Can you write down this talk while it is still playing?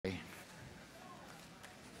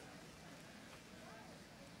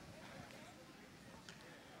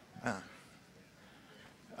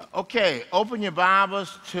Okay, open your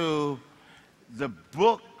Bibles to the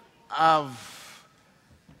book of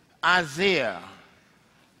Isaiah,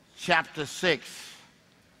 chapter 6.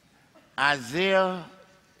 Isaiah,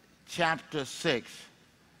 chapter 6.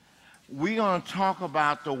 We're going to talk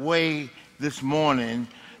about the way this morning,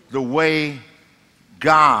 the way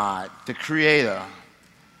God, the Creator,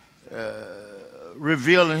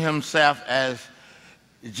 revealing himself as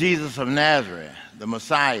Jesus of Nazareth, the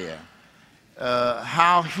Messiah,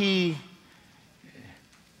 how he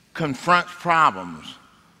confronts problems,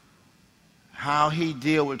 how he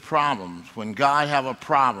deals with problems. When God have a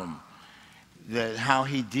problem, how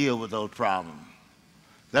he deals with those problems.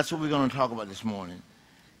 That's what we're going to talk about this morning.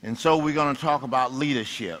 And so we're going to talk about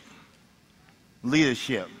leadership.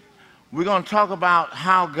 Leadership. We're going to talk about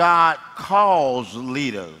how God calls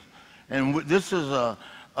leaders. And this is a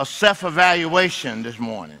self-evaluation this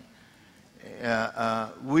morning.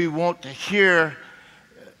 We want to hear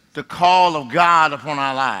the call of God upon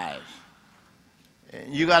our lives.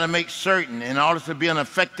 You got to make certain, in order to be an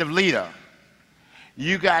effective leader,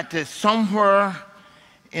 you got to somewhere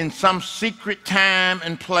in some secret time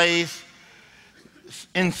and place,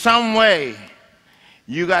 in some way,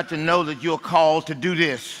 you got to know that you're called to do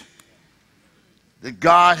this. That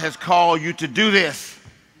God has called you to do this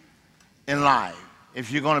in life.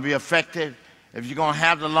 If you're going to be effective, if you're going to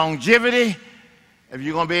have the longevity, if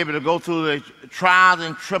you're going to be able to go through the trials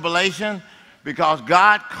and tribulation, because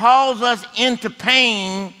God calls us into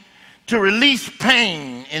pain to release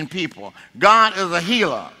pain in people. God is a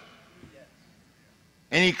healer.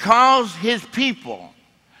 And he calls his people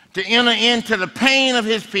to enter into the pain of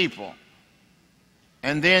his people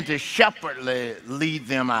and then to shepherdly lead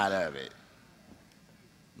them out of it.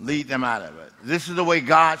 Lead them out of it. This is the way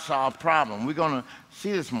God solved problems. We're going to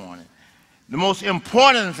see this morning. The most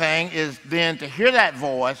important thing is then to hear that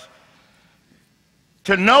voice,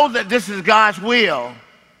 to know that this is God's will,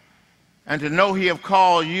 and to know he have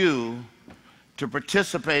called you to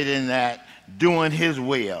participate in that, doing his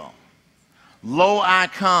will. Lo, I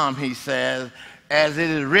come, he says, as it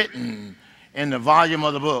is written in the volume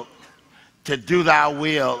of the book, to do thy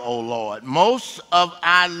will, O Lord. Most of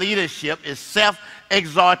our leadership is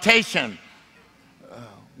self-exaltation.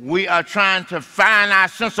 We are trying to find our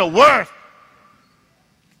sense of worth.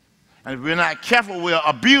 And if we're not careful, we'll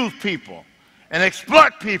abuse people and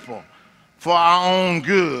exploit people for our own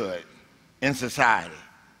good in society.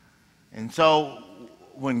 And so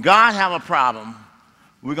when God have a problem,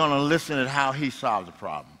 we're going to listen to how he solves the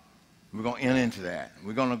problem. We're going to enter into that.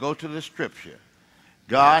 We're going to go to the scripture.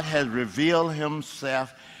 God has revealed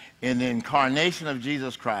himself in the incarnation of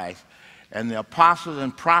Jesus Christ, and the apostles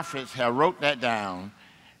and prophets have wrote that down.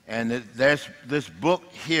 And this book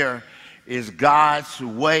here is God's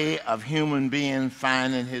way of human beings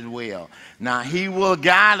finding his will. Now, he will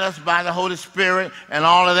guide us by the Holy Spirit and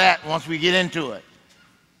all of that once we get into it.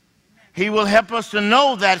 He will help us to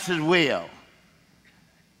know that's his will.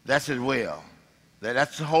 That's his will.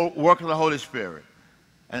 That's the whole work of the Holy Spirit.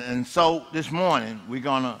 And so this morning, we're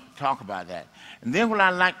going to talk about that. And then what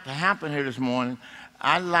I'd like to happen here this morning,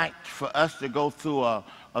 I'd like for us to go through a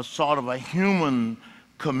sort of a human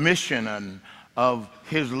commission of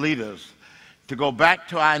his leaders, to go back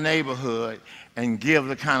to our neighborhood and give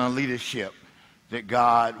the kind of leadership that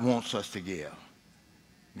God wants us to give.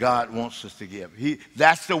 God wants us to give.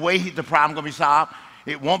 That's the way the problem going to be solved.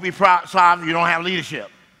 It won't be solved if you don't have leadership.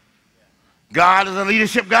 God is a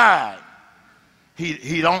leadership God.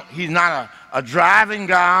 He's not a driving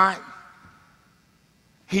God.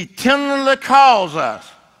 He tenderly calls us.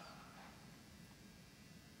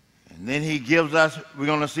 And then he gives us, we're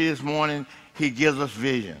going to see this morning, he gives us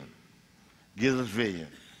vision. Gives us vision.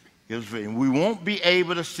 Gives us vision. We won't be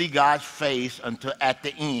able to see God's face until at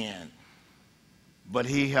the end. But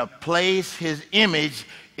he has placed his image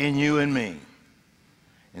in you and me.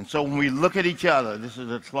 And so when we look at each other, this is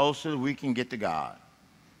the closest we can get to God.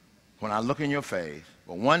 When I look in your face,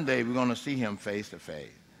 but one day we're going to see him face to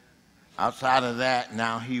face. Outside of that,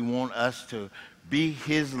 now he wants us to be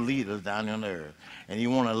his leaders down on earth. And he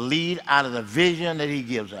wants to lead out of the vision that he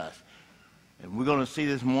gives us. And we're going to see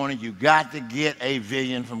this morning, you got to get a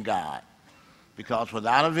vision from God. Because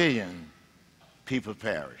without a vision, people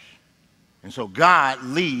perish. And so God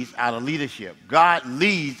leads out of leadership. God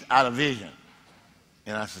leads out of vision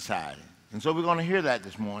in our society. And so we're going to hear that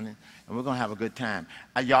this morning, and we're going to have a good time.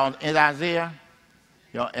 Y'all in Isaiah?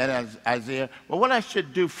 Y'all at Isaiah? Well, what I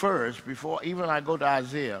should do first, before even I go to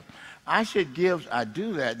Isaiah, I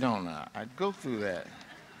do that, don't I? I go through that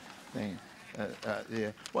thing.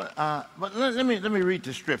 Yeah. Well, but let me read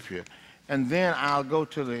the scripture, and then I'll go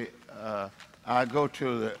to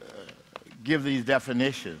give these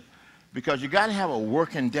definitions because you got to have a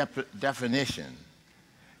working definition.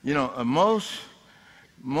 You know,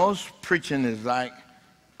 most preaching is like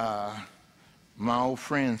my old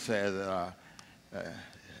friend said.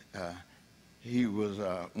 He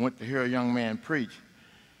went to hear a young man preach,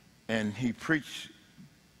 and he preached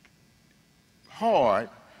hard.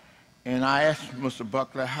 And I asked Mr.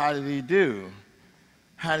 Buckler, how did he do?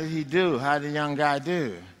 How did he do? How did the young guy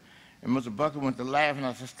do? And Mr. Buckler went to laugh, and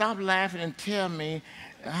I said, stop laughing and tell me,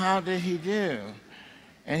 how did he do?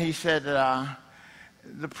 And he said,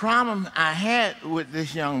 the problem I had with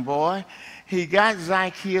this young boy, he got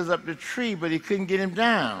Zacchaeus up the tree, but he couldn't get him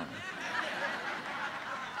down.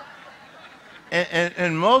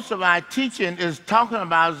 And most of our teaching is talking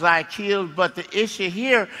about Zacchaeus, but the issue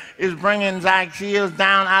here is bringing Zacchaeus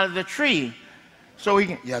down out of the tree. So he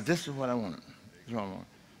can, yeah, this is what I want. This is what I want.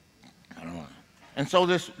 I don't want it. And so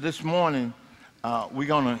this morning, we're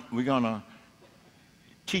gonna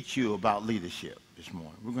teach you about leadership this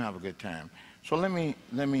morning. We're gonna have a good time. So let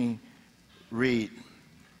me read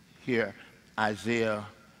here Isaiah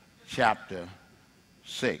chapter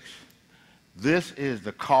 6. This is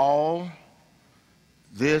the call.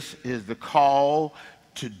 This is the call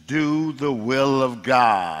to do the will of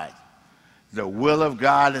God. The will of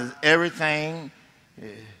God is everything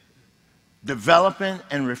developing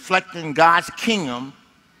and reflecting God's kingdom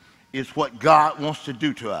is what God wants to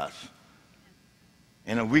do to us.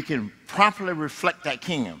 And if we can properly reflect that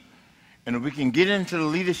kingdom, and if we can get into the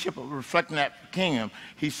leadership of reflecting that kingdom,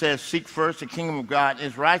 he says, seek first the kingdom of God,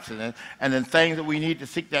 his righteousness, and then things that we need to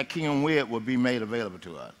seek that kingdom with will be made available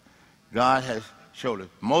to us. God has showed us.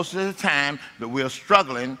 Most of the time that we're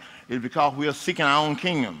struggling is because we're seeking our own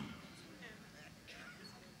kingdom.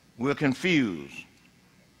 We're confused.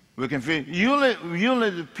 We're confused. Usually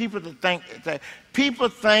the people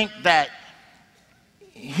think that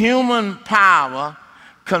human power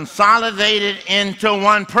consolidated into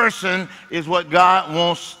one person is what God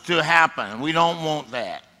wants to happen. We don't want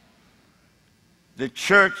that. The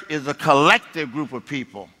church is a collective group of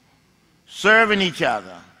people serving each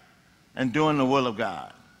other and doing the will of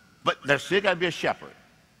God. But there's still got to be a shepherd.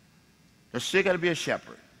 There's still got to be a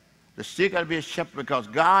shepherd. There's still got to be a shepherd because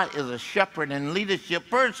God is a shepherd and leadership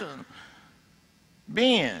person.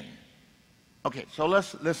 Being. Okay, so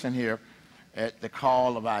let's listen here at the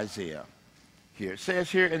call of Isaiah. Here it says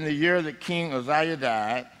here, in the year that King Uzziah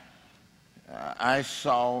died, I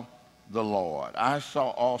saw the Lord. I saw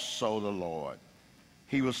also the Lord.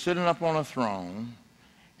 He was sitting up on a throne,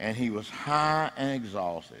 and he was high and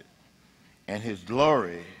exalted, and his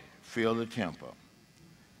glory filled the temple.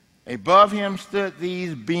 Above him stood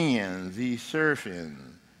these beings, these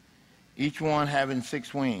seraphims, each one having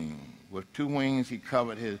 6 wings. With 2 wings he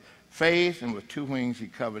covered his face, and with 2 wings he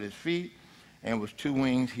covered his feet, and with 2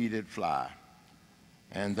 wings he did fly.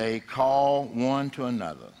 And they call one to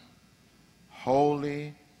another,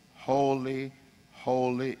 Holy, holy,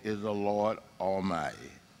 holy is the Lord Almighty.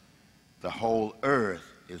 The whole earth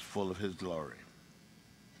is full of his glory.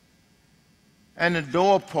 And the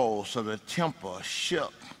doorposts of the temple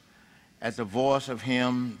shook at the voice of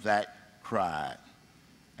him that cried,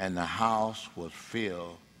 and the house was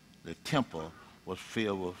filled, the temple was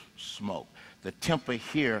filled with smoke. The temple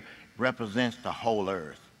here represents the whole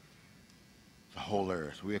earth. The whole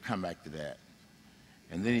earth. We'll come back to that.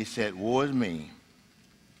 And then he said, woe is me,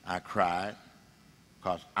 I cried,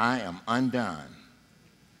 because I am undone.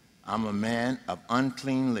 I'm a man of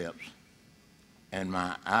unclean lips, and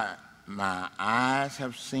my eyes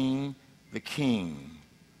have seen the King,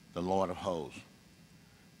 the Lord of hosts.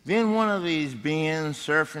 Then one of these beings,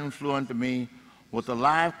 seraphim, flew unto me with a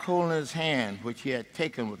live coal in his hand, which he had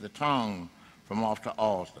taken with the tongue from off the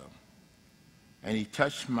altar. And he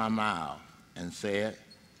touched my mouth and said,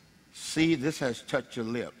 see, this has touched your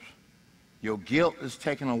lips. Your guilt is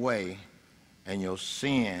taken away, and your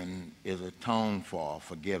sin is atoned for,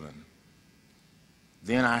 forgiven.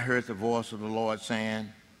 Then I heard the voice of the Lord saying,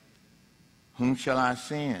 whom shall I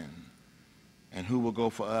send, and who will go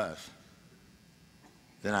for us?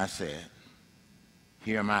 Then I said,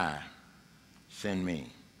 here am I, send me.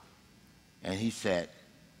 And he said,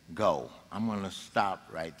 go. I'm going to stop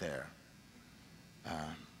right there.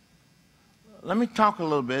 Let me talk a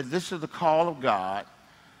little bit. This is the call of God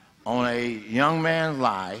on a young man's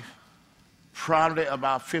life, probably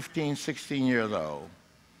about 15, 16 years old,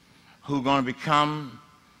 who's going to become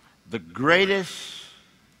the greatest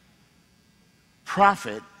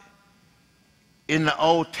prophet in the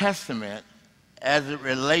Old Testament as it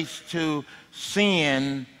relates to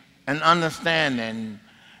seeing and understanding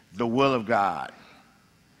the will of God.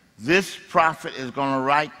 This prophet is going to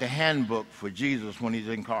write the handbook for Jesus when he's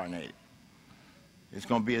incarnated. It's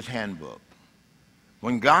going to be his handbook.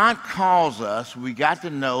 When God calls us, we got to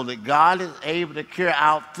know that God is able to carry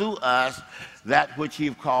out through us that which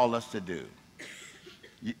he's called us to do.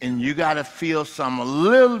 And you got to feel a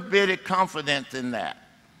little bit of confidence in that.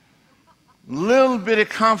 Little bit of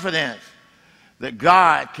confidence that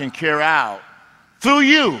God can carry out through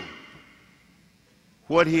you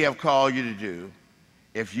what he have called you to do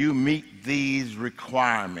if you meet these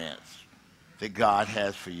requirements that God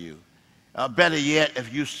has for you. Better yet,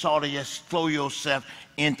 if you sort of just throw yourself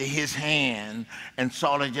into his hand and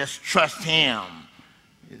sort of just trust him.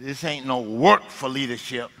 This ain't no work for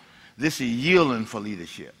leadership. This is yielding for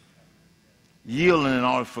leadership. Yielding in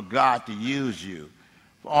order for God to use you.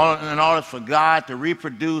 In order for God to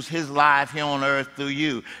reproduce his life here on earth through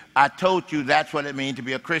you. I told you that's what it means to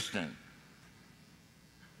be a Christian.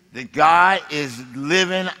 That God is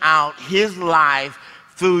living out his life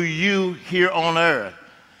through you here on earth.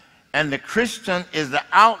 And the Christian is the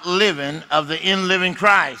outliving of the in-living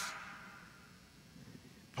Christ.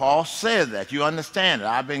 Paul said that. You understand it.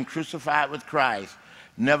 I've been crucified with Christ.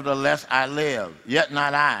 Nevertheless, I live. Yet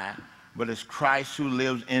not I, but it's Christ who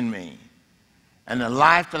lives in me. And the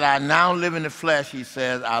life that I now live in the flesh, he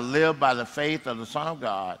says, I live by the faith of the Son of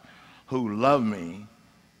God who loved me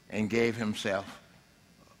and gave himself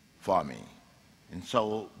for me. And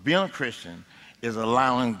so being a Christian is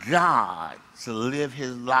allowing God to live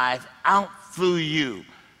his life out through you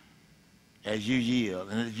as you yield.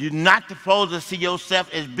 And you're not supposed to see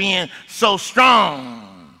yourself as being so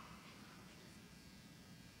strong.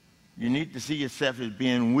 You need to see yourself as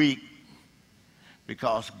being weak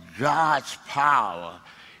because God's power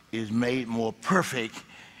is made more perfect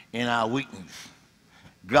in our weakness.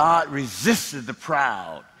 God resisted the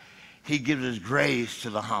proud. He gives his grace to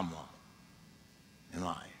the humble in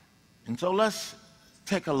life. And so let's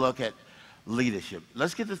take a look at leadership.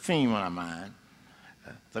 Let's get the theme on our mind.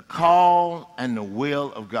 The call and the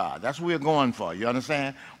will of God. That's what we're going for. You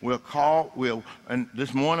understand? And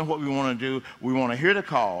this morning what we want to do, we want to hear the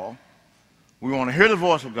call, we want to hear the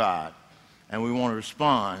voice of God, and we want to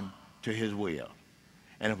respond to his will.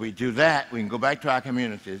 And if we do that, we can go back to our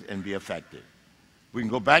communities and be effective. We can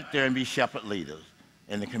go back there and be shepherd leaders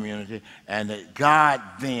in the community, and that God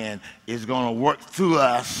then is going to work through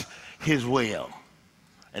us his will,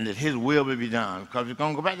 and that his will will be done. Because we're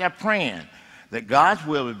going to go back there praying that God's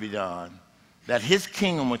will would be done, that his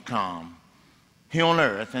kingdom would come here on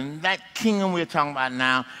earth. And that kingdom we're talking about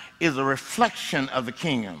now is a reflection of the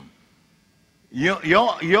kingdom. Your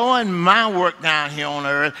and my work down here on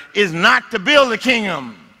earth is not to build the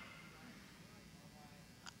kingdom.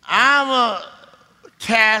 Our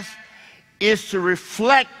task is to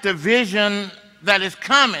reflect the vision that is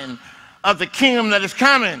coming, of the kingdom that is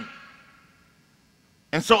coming.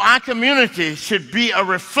 And so our community should be a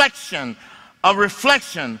reflection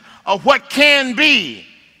of what can be.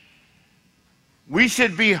 We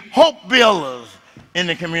should be hope builders in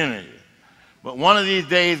the community. But one of these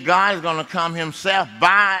days, God is going to come himself,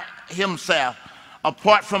 by himself,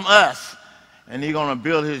 apart from us, and he's going to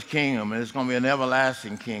build his kingdom, and it's going to be an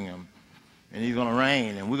everlasting kingdom. And he's going to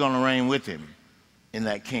reign, and we're going to reign with him in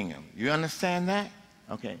that kingdom. You understand that?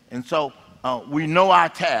 Okay. And so we know our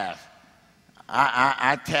task.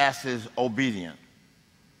 Our task is obedient.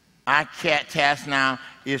 Our task now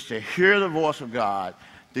is to hear the voice of God,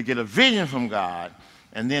 to get a vision from God,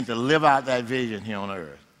 and then to live out that vision here on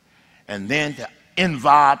earth. And then to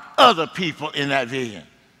involve other people in that vision.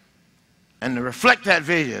 And to reflect that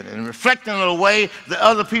vision, and reflect in a way that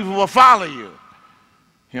other people will follow you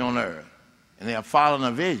here on earth. And they are following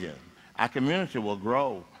a vision. Our community will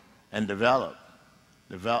grow and develop.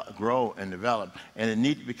 Grow and develop, and it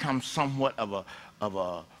needs to become somewhat of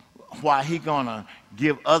a why he's gonna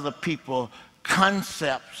give other people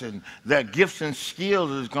concepts, and their gifts and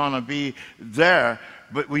skills is gonna be there,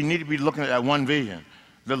 but we need to be looking at that one vision.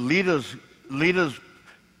 The leader's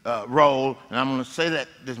role, and I'm gonna say that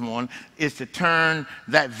this morning, is to turn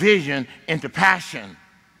that vision into passion,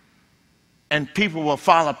 and people will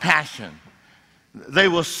follow passion. They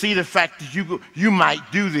will see the fact that you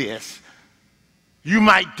might do this. You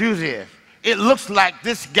might do this. It looks like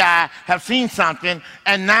this guy have seen something,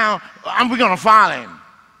 and now we're going to follow him.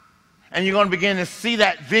 And you're going to begin to see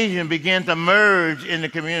that vision begin to merge in the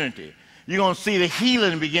community. You're going to see the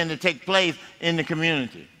healing begin to take place in the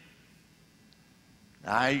community.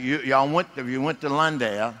 If you went to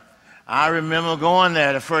Londale, I remember going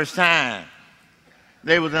there the first time.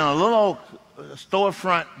 They was in a little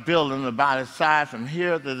storefront building about a size from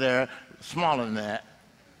here to there, smaller than that.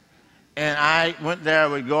 And I went there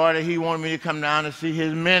with Gordy. He wanted me to come down to see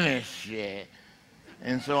his ministry.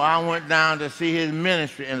 And so I went down to see his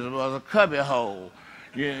ministry, and it was a cubby hole.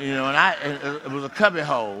 And it was a cubby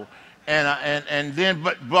hole. And then,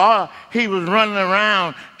 but boy, he was running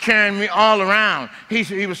around, carrying me all around.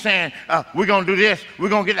 He was saying, we're going to do this. We're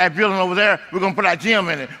going to get that building over there. We're going to put our gym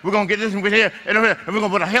in it. We're going to get this one here and over here. And we're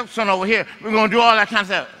going to put a health center over here. We're going to do all that kind of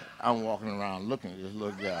stuff. I'm walking around looking at this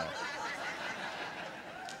little guy.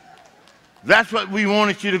 That's what we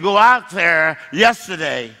wanted you to go out there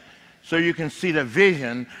yesterday so you can see the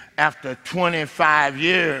vision after 25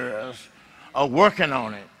 years of working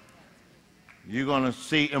on it. You're going to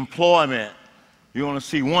see employment. You're going to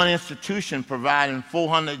see one institution providing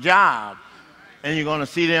 400 jobs. And you're going to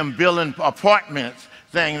see them building apartments,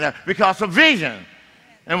 because of vision.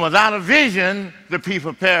 And without a vision, the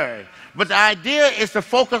people perish. But the idea is to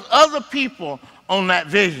focus other people on that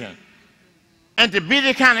vision. And to be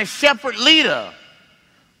the kind of shepherd leader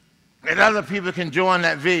that other people can join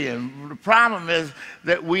that vision. The problem is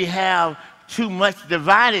that we have too much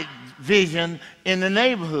divided vision in the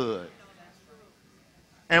neighborhood.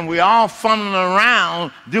 And we all fumbling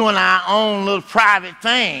around doing our own little private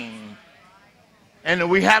thing. And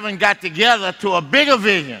we haven't got together to a bigger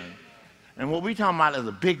vision. And what we're talking about is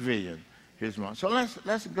a big vision. Here's one. So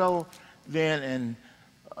let's go then and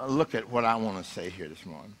look at what I want to say here this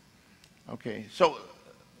morning. Okay, so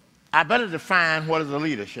I better define what is a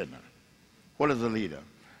leader, shouldn't I? What is a leader?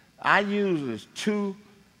 I use two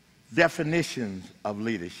definitions of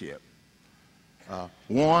leadership.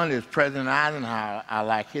 One is President Eisenhower. I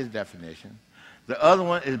like his definition. The other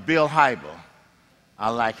one is Bill Hybel. I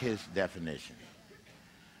like his definition.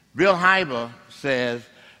 Bill Hybel says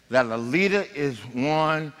that a leader is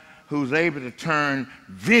one who's able to turn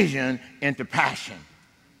vision into passion.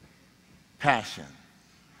 Passion.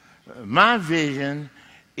 My vision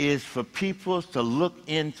is for people to look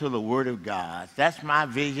into the Word of God. That's my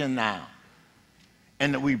vision now.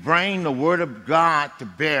 And that we bring the Word of God to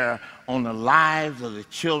bear on the lives of the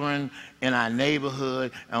children in our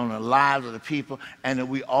neighborhood and on the lives of the people, and that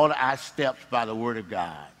we order our steps by the Word of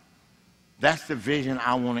God. That's the vision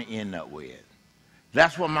I want to end up with.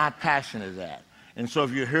 That's what my passion is at. And so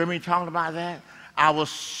if you hear me talking about that, I was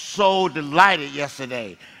so delighted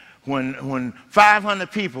yesterday when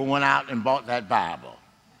 500 people went out and bought that Bible.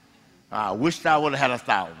 I wished I would have had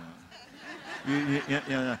 1,000.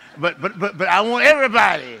 But I want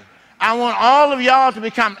everybody, I want all of y'all to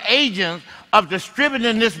become agents of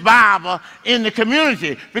distributing this Bible in the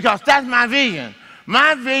community, because that's my vision.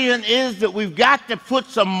 My vision is that we've got to put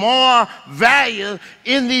some more value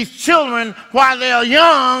in these children while they're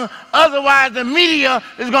young. Otherwise, the media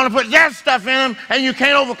is going to put that stuff in them, and you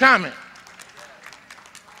can't overcome it.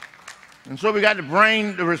 And so we got to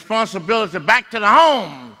bring the responsibility back to the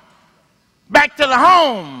home. Back to the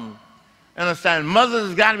home. Understand? Mothers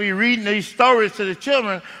have got to be reading these stories to the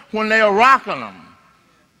children when they are rocking them.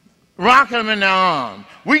 Rocking them in their arms.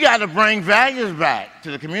 We got to bring values back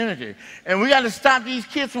to the community. And we got to stop these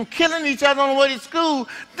kids from killing each other on the way to school.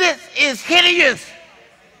 This is hideous.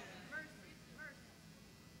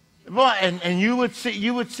 Boy, and you would see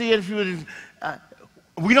it if you would.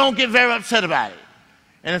 We don't get very upset about it.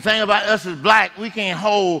 And the thing about us as black, we can't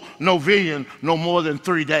hold no vision no more than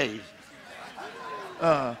 3 days.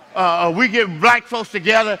 We get black folks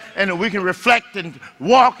together and we can reflect and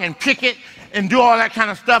walk and picket and do all that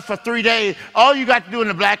kind of stuff for 3 days. All you got to do in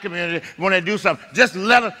the black community when they do something, just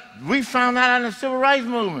let them. We found that out in the civil rights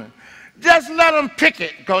movement. Just let them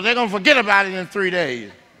picket, because they're going to forget about it in 3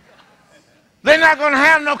 days. They're not going to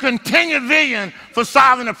have no continued vision for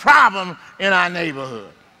solving the problem in our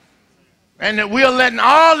neighborhood. And that we're letting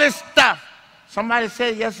all this stuff. Somebody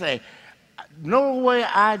said yesterday, no way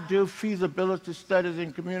I do feasibility studies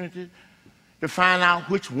in communities to find out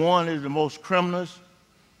which one is the most criminals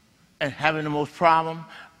and having the most problem.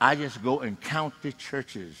 I just go and count the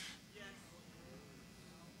churches.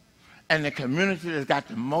 And the community that's got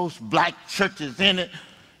the most black churches in it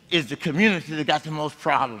is the community that got the most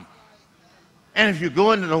problem. And if you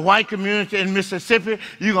go into the white community in Mississippi,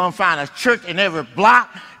 you're going to find a church in every block,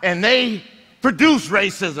 and they produce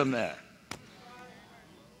racism there.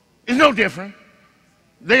 It's no different.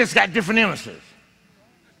 They just got different images.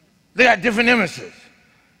 They got different images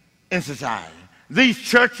in society. These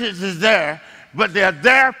churches is there, but they're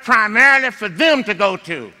there primarily for them to go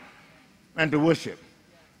to and to worship.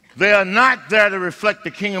 They are not there to reflect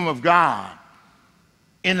the kingdom of God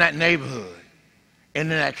in that neighborhood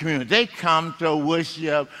and in that community. They come to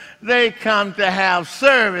worship. They come to have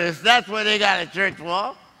service. That's what they got a church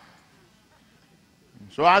for.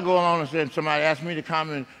 So I go along and say, somebody asks me to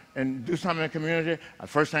come and do something in the community, the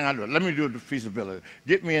first thing I do, let me do the feasibility.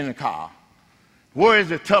 Get me in the car. Where is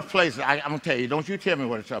the tough places? I'm going to tell you, don't you tell me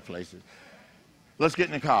where the tough place is. Let's get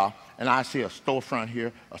in the car, and I see a storefront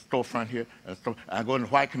here, a storefront here, I go in the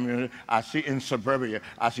white community, I see in suburbia,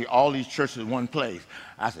 I see all these churches in one place.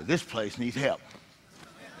 I said, this place needs help.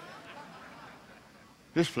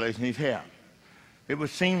 This place needs help. It would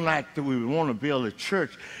seem like that we would want to build a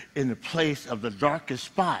church in the place of the darkest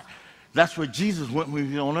spot. That's where Jesus went when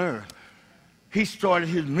he was on earth. He started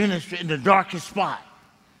his ministry in the darkest spot.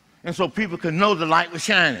 And so people could know the light was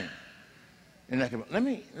shining. And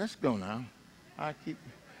let's go now.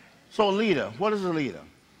 So a leader, what is a leader?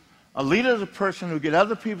 A leader is a person who gets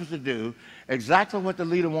other people to do exactly what the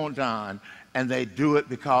leader wants done, and they do it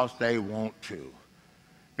because they want to.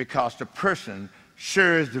 Because the person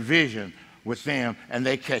shares the vision with them, and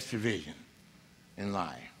they catch the vision in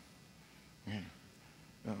life.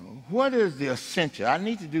 Yeah. What is the essential? I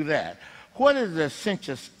need to do that. What is the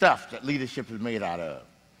essential stuff that leadership is made out of?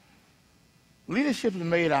 Leadership is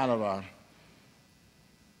made out of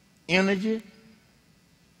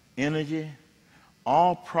energy.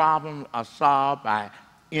 All problems are solved by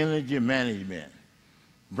energy management,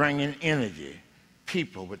 bringing energy,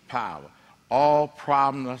 people with power. All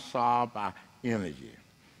problems are solved by energy.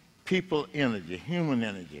 People energy, human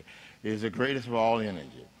energy, is the greatest of all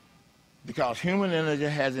energy. Because human energy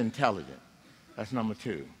has intelligence. That's number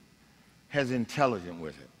two. Has intelligence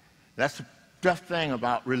with it. That's the tough thing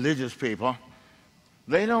about religious people.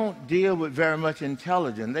 They don't deal with very much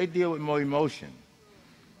intelligence. They deal with more emotion.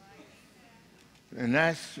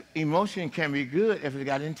 And emotion can be good if it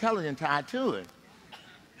got intelligence tied to it.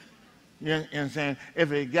 You know what I'm saying?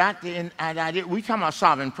 If it got the idea, we talking about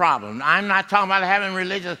solving problems. I'm not talking about having a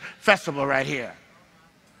religious festival right here.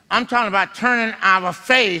 I'm talking about turning our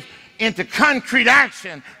faith into concrete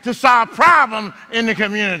action to solve problems in the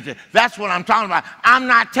community. That's what I'm talking about. I'm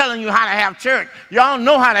not telling you how to have church. Y'all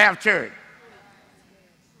know how to have church.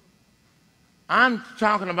 I'm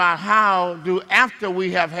talking about after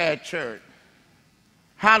we have had church,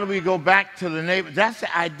 how do we go back to the neighbor? That's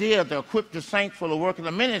the idea, to equip the saints for the work of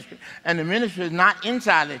the ministry. And the ministry is not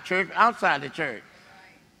inside the church, outside the church.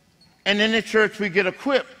 And in the church we get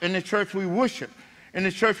equipped. In the church we worship. In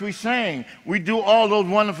the church we sing. We do all those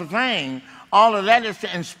wonderful things. All of that is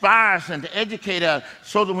to inspire us and to educate us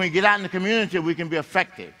so that when we get out in the community, we can be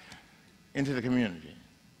effective into the community.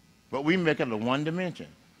 But we make it a one dimension.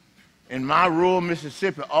 In my rural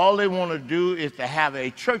Mississippi, all they want to do is to have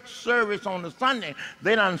a church service on the Sunday.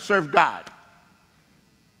 They don't serve God.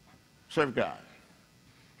 Serve God.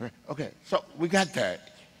 Okay, so we got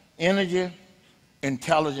that. Energy,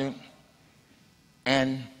 intelligence,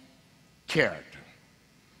 and character.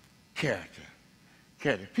 Character.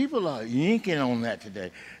 People are yanking on that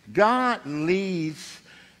today. God leads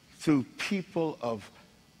through people of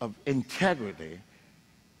integrity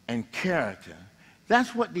and character.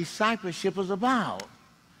 That's what discipleship is about.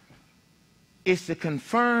 It's to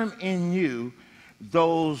confirm in you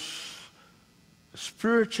those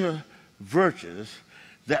spiritual virtues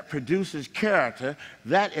that produces character.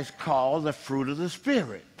 That is called the fruit of the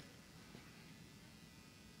Spirit.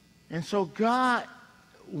 And so God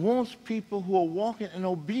wants people who are walking in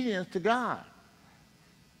obedience to God.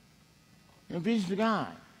 In obedience to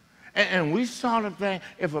God. And we sort of think,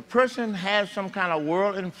 if a person has some kind of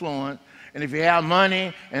world influence, and if you have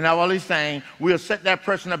money and all these things, we'll set that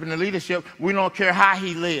person up in the leadership. We don't care how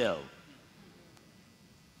he lives.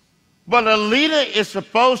 But a leader is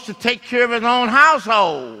supposed to take care of his own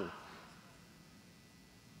household.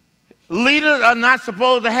 Leaders are not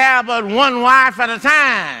supposed to have but one wife at a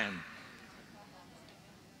time.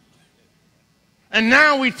 And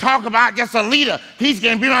now we talk about just a leader. He's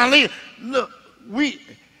going to be my leader. Look, we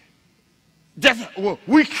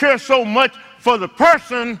care so much for the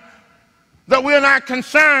person that we're not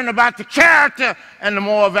concerned about the character and the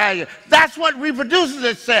moral value. That's what reproduces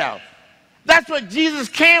itself. That's what Jesus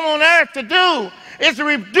came on earth to do, is to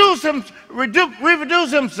reproduce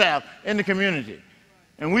himself in the community.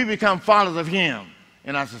 And we become followers of him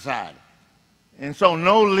in our society. And so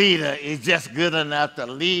no leader is just good enough to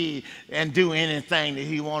lead and do anything that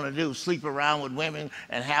he want to do, sleep around with women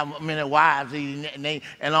and have many wives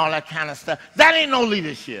and all that kind of stuff. That ain't no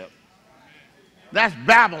leadership. That's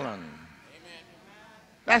Babylon.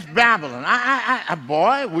 That's Babylon.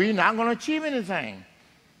 Boy, we're not going to achieve anything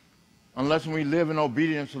unless we live in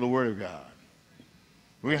obedience to the Word of God.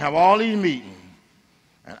 We have all these meetings,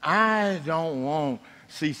 and I don't want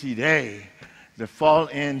CCDA to fall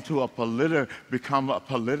into become a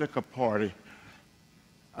political party.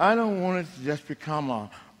 I don't want it to just become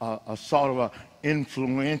a sort of an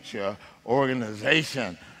influential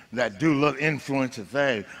organization that do little influential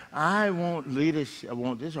things. I want leadership, I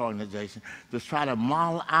want this organization to try to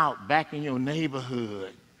model out back in your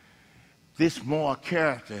neighborhood this moral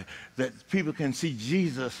character, that people can see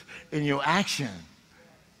Jesus in your action,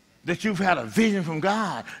 that you've had a vision from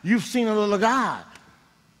God. You've seen a little God.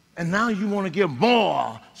 And now you want to give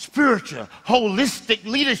more spiritual, holistic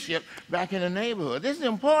leadership back in the neighborhood. This is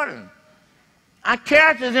important. Our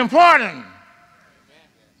character is important.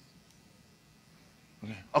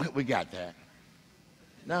 Okay, we got that.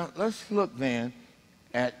 Now, let's look then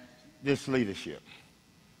at this leadership.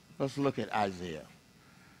 Let's look at Isaiah.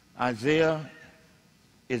 Isaiah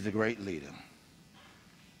is a great leader.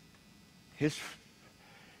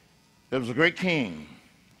 There was a great king,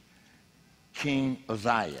 King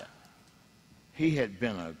Uzziah. He had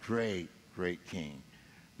been a great, great king.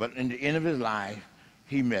 But in the end of his life,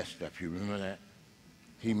 he messed up. You remember that?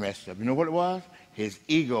 He messed up. You know what it was? His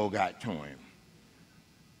ego got to him.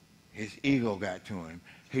 His ego got to him.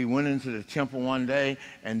 He went into the temple one day,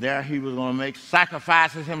 and there he was going to make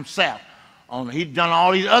sacrifices himself. He'd done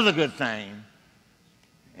all these other good things,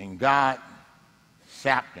 and God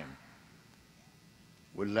sapped him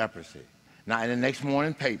with leprosy. Now, in the next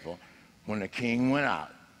morning paper, when the king went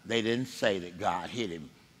out, they didn't say that God hit him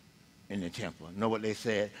in the temple. You know what they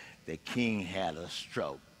said? The king had a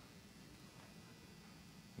stroke.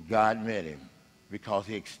 God met him because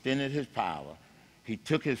he extended his power. He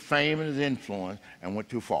took his fame and his influence and went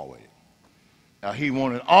too far with it. Now, he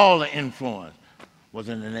wanted all the influence was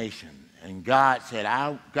in the nation. And God said,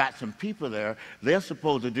 I've got some people there. They're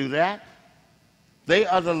supposed to do that. They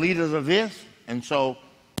are the leaders of this. And so,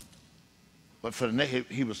 but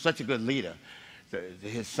he was such a good leader.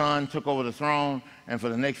 His son took over the throne, and for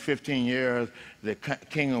the next 15 years, the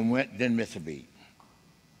kingdom didn't miss a beat.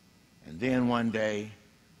 And then one day,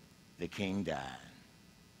 the king died.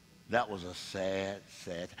 That was a sad,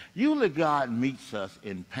 sad. Usually God meets us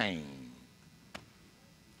in pain.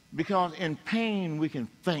 Because in pain, we can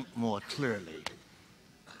think more clearly.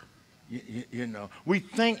 You know, we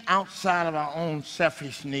think outside of our own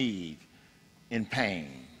selfish need in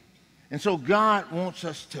pain. And so God wants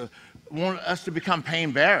us to become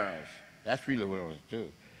pain bearers. That's really what he wants to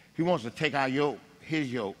do. He wants to take our yoke,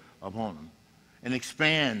 his yoke, upon him and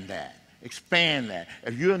expand that. Expand that.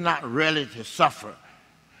 If you're not ready to suffer,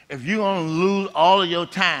 if you're going to lose all of your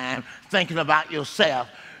time thinking about yourself,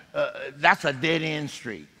 that's a dead-end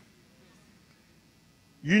street.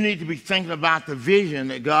 You need to be thinking about the vision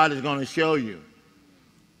that God is going to show you.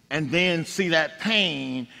 And then see that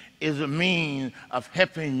pain is a means of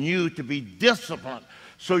helping you to be disciplined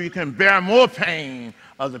so you can bear more pain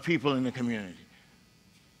of the people in the community.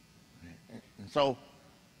 And so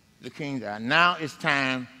the king died. Now it's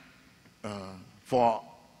time for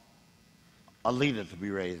a leader to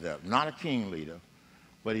be raised up. Not a king leader,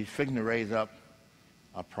 but he's fixing to raise up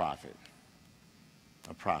a prophet.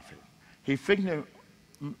 A prophet. He's fixing to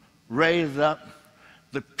raise up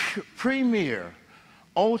the premier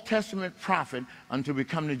Old Testament prophet until we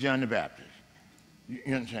come to John the Baptist.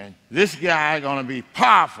 You understand? This guy is going to be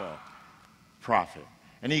powerful prophet.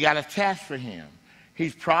 And he got a task for him.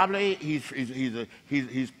 He's probably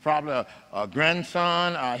a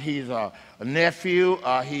grandson, he's a nephew,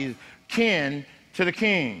 he's kin to the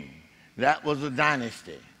king. That was a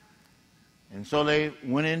dynasty. And so they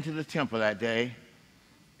went into the temple that day,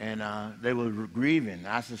 and they were grieving.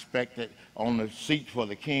 I suspect that on the seats where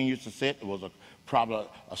the king used to sit, there was probably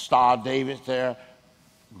a Star of David there,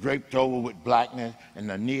 draped over with blackness, and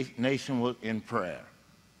the nation was in prayer.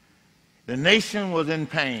 The nation was in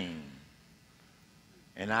pain.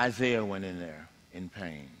 And Isaiah went in there in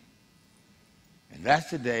pain. And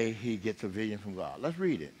that's the day he gets a vision from God. Let's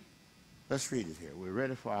read it. Let's read it here. We're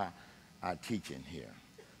ready for our teaching here.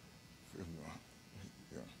 It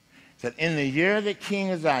said, in the year that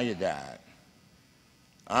King Uzziah died,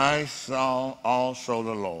 I saw also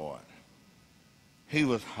the Lord. He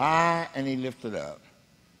was high and he lifted up,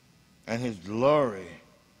 and his glory,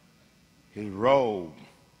 his robe,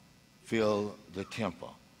 filled the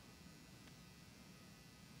temple.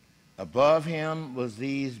 Above him was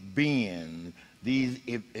these beings, these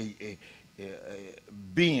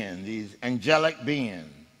angelic beings.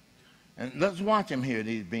 And let's watch them here,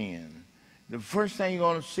 these beings. The first thing you're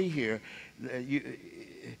going to see here,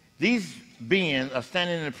 these beings are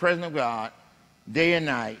standing in the presence of God day and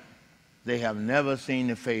night. They have never seen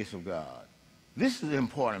the face of God. This is an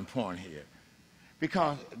important point here,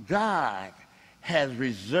 because God has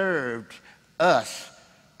reserved us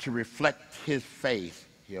to reflect his face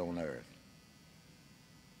here on earth.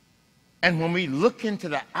 And when we look into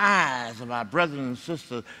the eyes of our brothers and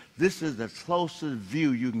sisters, this is the closest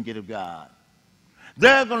view you can get of God.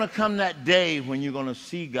 There's going to come that day when you're going to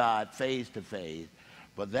see God face to face,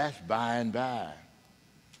 but that's by and by.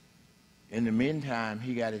 In the meantime,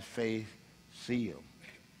 he got his face sealed.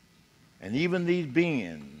 And even these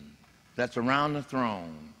beings that's around the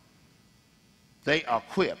throne, they are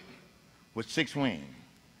equipped with 6 wings.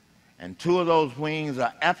 And 2 of those wings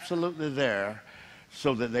are absolutely there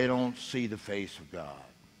so that they don't see the face of God.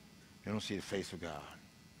 They don't see the face of God.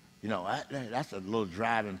 You know, that's a little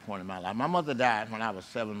driving point in my life. My mother died when I was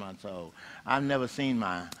 7 months old. I've never seen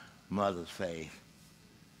my mother's face.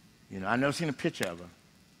 You know, I've never seen a picture of her.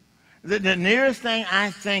 The nearest thing I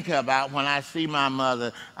think about when I see my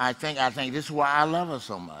mother, I think this is why I love her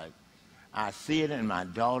so much. I see it in my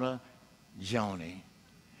daughter, Joni.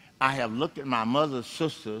 I have looked at my mother's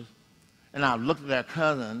sisters, and I've looked at their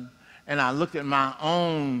cousin, and I looked at my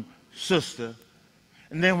own sister.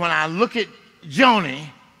 And then when I look at Joni,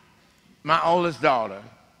 my oldest daughter,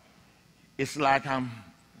 it's like I'm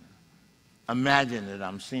imagining that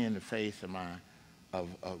I'm seeing the face of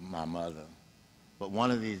my mother. But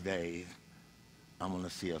one of these days, I'm going to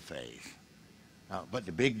see her face. But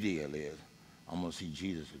the big deal is, I'm going to see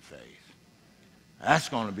Jesus' face. That's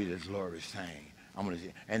going to be the glorious thing. I'm going to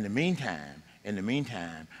see. In the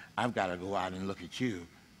meantime, I've got to go out and look at you.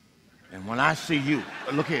 And when I see you,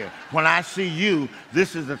 look here, when I see you,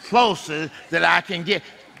 this is the closest that I can get.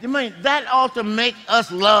 You mean, that ought to make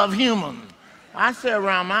us love humans. I say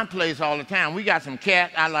around my place all the time, we got some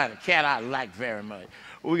cat. I like a cat I like very much.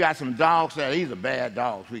 We got some dogs that these are bad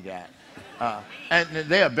dogs we got. And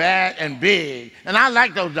they're bad and big. And I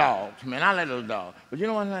like those dogs, man. I like those dogs. But you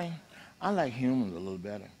know one thing? I like humans a little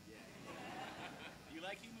better. You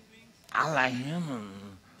like human beings? I like humans.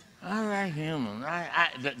 I like humans.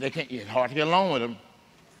 They can't, it's hard to get along with them.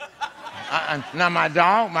 Now my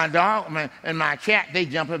dog, and my cat, they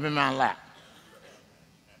jump up in my lap.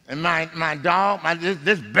 And my dog,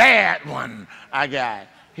 this bad one I got,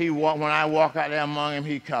 when I walk out there among him,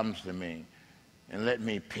 he comes to me and let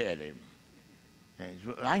me pet him. And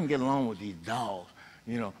I can get along with these dogs,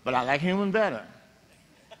 you know, but I like humans better.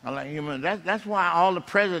 I like humans. That's why all the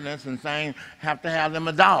presidents and things have to have them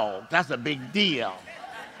a dog. That's a big deal.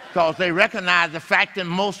 Because they recognize the fact that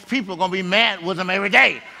most people are going to be mad with them every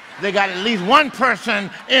day. They got at least one person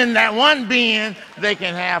in that one being they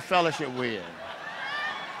can have fellowship with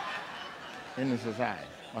in the society.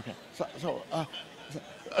 Okay,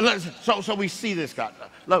 so we see this God.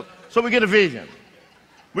 Look, so we get a vision.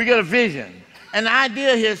 We get a vision. And the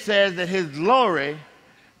idea here says that his glory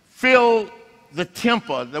filled the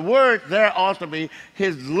temple. The word there ought to be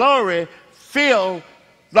his glory filled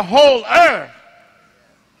the whole earth.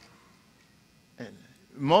 And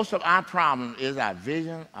most of our problem is our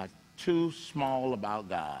vision are too small about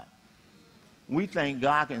God. We think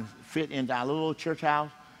God can fit into our little church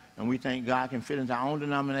house, and we think God can fit into our own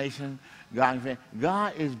denomination. God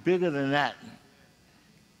is bigger than that.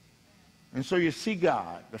 And so you see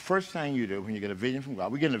God, the first thing you do when you get a vision from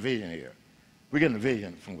God, we're getting a vision here. We're getting a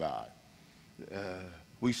vision from God.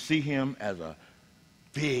 We see him as a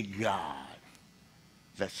big God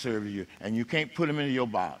that serves you, and you can't put him into your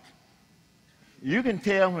box. You can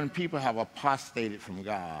tell when people have apostated from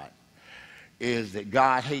God is that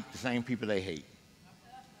God hates the same people they hate.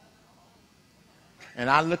 And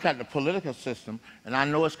I look at the political system, and I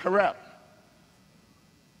know it's corrupt.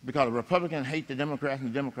 Because the Republicans hate the Democrats, and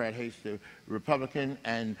the Democrat hates the Republican,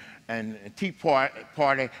 and the Tea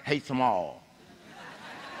Party hates them all.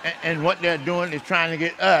 And what they're doing is trying to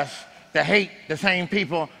get us to hate the same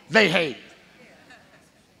people they hate.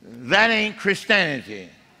 That ain't Christianity.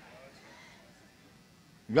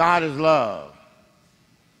 God is love.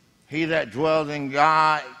 He that dwells in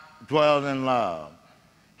God dwells in love.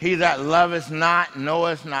 He that loveth not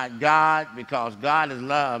knoweth not God, because God is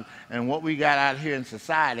love. And what we got out here in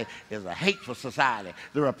society is a hateful society.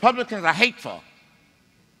 The Republicans are hateful.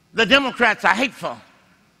 The Democrats are hateful.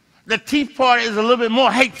 The Tea Party is a little bit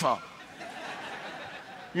more hateful.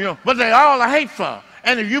 You know, but they all are hateful.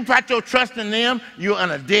 And if you put your trust in them, you're on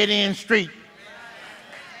a dead-end street.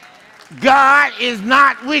 God is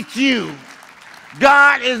not with you.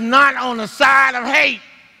 God is not on the side of hate.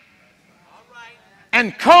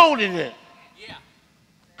 And coding it. Yeah.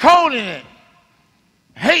 Coding it.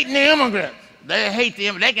 Hating the immigrants. They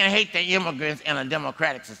can hate the immigrants in a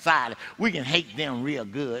democratic society. We can hate them real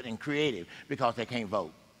good and creative because they can't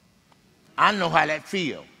vote. I know how that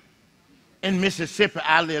feels. In Mississippi,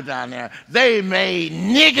 I lived down there. They made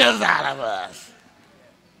niggers out of us.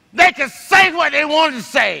 They could say what they wanted to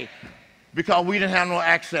say because we didn't have no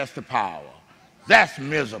access to power. That's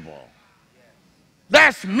miserable.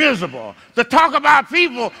 That's miserable, to talk about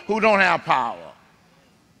people who don't have power.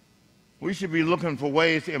 We should be looking for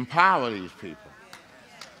ways to empower these people.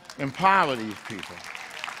 Empower these people.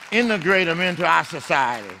 Integrate them into our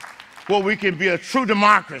society. where we can be a true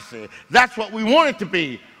democracy. That's what we want it to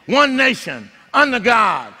be. One nation, under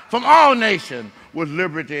God, from all nations, with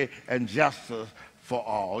liberty and justice for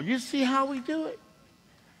all. You see how we do it?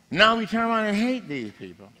 Now we turn around and hate these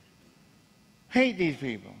people. Hate these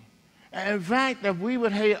people. And in fact, if we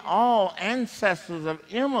would hate all ancestors of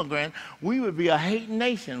immigrants, we would be a hating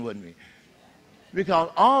nation, wouldn't we? Because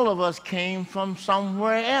all of us came from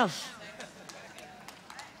somewhere else.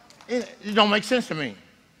 It don't make sense to me.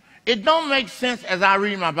 It don't make sense as I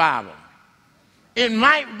read my Bible. It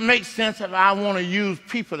might make sense if I want to use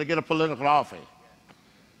people to get a political office.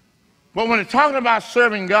 But when it's talking about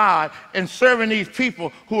serving God and serving these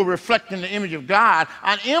people who are reflecting the image of God,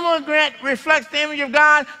 an immigrant reflects the image of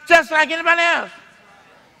God just like anybody else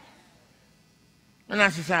in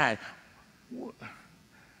our society.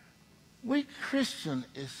 We Christians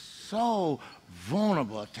is so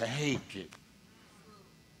vulnerable to hatred.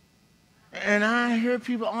 And I hear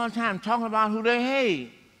people all the time talking about who they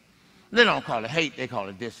hate. They don't call it hate, they call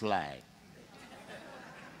it dislike.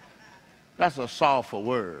 That's a softer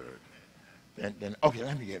word. Okay,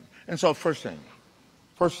 let me get it. And so first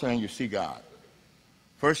thing you see God.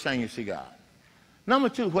 First thing you see God. Number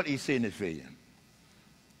two, what do you see in this vision?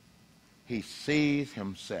 He sees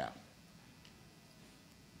himself.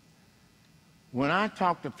 When I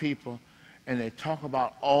talk to people and they talk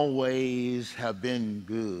about always have been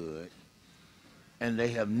good and they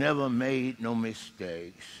have never made no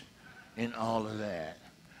mistakes in all of that,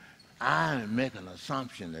 I make an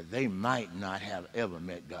assumption that they might not have ever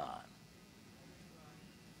met God.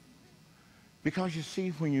 Because you see,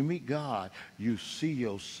 when you meet God, you see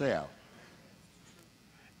yourself.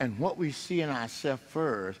 And what we see in ourselves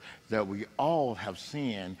first, that we all have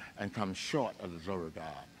sinned and come short of the glory of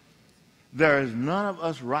God. There is none of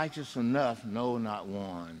us righteous enough, no, not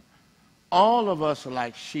one. All of us are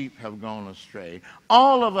like sheep have gone astray.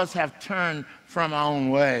 All of us have turned from our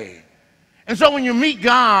own way. And so when you meet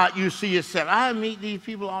God, you see yourself. I meet these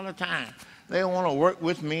people all the time. They want to work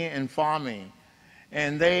with me and for me.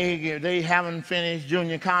 And they haven't finished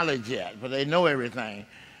junior college yet, but they know everything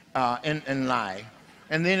in life.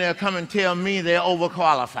 And then they'll come and tell me they're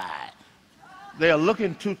overqualified. They're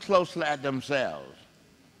looking too closely at themselves.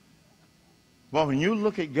 But when you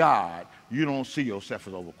look at God, you don't see yourself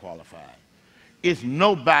as overqualified. It's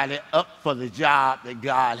nobody up for the job that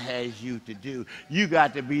God has you to do. You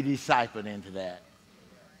got to be discipled into that.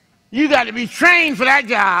 You got to be trained for that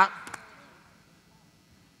job.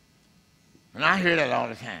 And I hear that all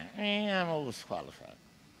the time. I'm overqualified.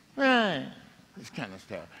 This kind of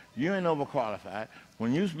stuff. You ain't overqualified.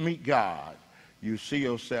 When you meet God, you see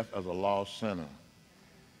yourself as a lost sinner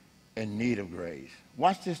in need of grace.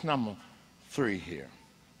 Watch this number 3 here.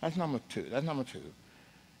 That's number 2. That's number 2.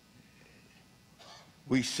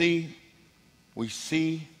 We see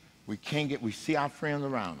our friends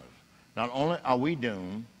around us. Not only are we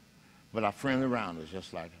doomed, but our friends around us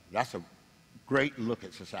just like us. That's a great look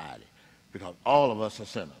at society. Because all of us are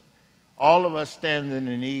sinners. All of us stand in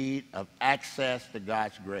the need of access to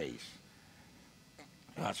God's grace.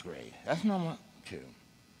 God's grace. That's number 2.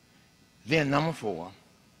 Then number 4,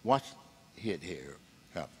 watch it here.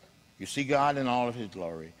 You see God in all of his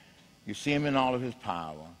glory. You see him in all of his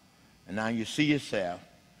power. And now you see yourself.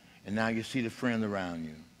 And now you see the friend around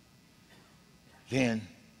you. Then,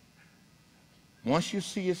 once you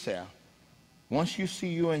see yourself, once you see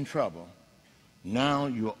you in trouble, now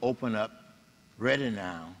you open up, ready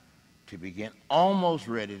now, to begin, almost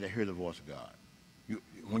ready to hear the voice of God.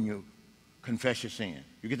 When you confess your sin.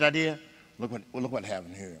 You get the idea? Look what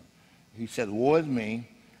happened here. He said, woe is me,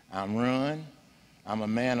 I'm ruined. I'm a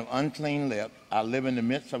man of unclean lips. I live in the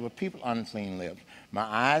midst of a people unclean lips. My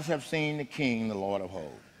eyes have seen the King, the Lord of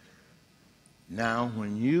hosts. Now,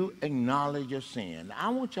 when you acknowledge your sin, I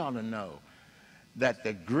want y'all to know that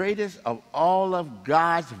the greatest of all of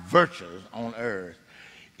God's virtues on earth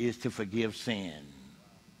is to forgive sin.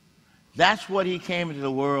 That's what he came into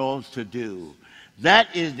the world to do.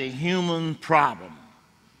 That is the human problem,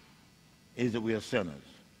 is that we are sinners.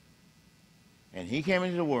 And he came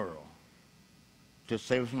into the world to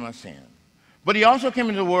save us from our sin. But he also came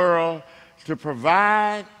into the world to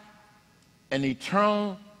provide an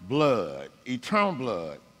eternal blood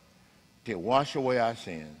to wash away our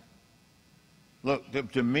sins.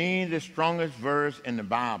 Look, to me, the strongest verse in the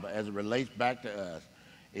Bible as it relates back to us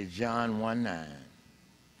is John 1:9.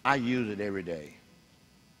 I use it every day.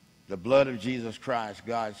 The blood of Jesus Christ,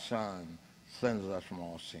 God's Son, cleanses us from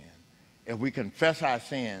all sin. If we confess our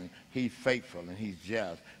sin, he's faithful and he's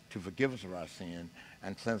just to forgive us of our sin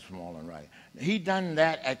and cleanse from all unrighteousness. He done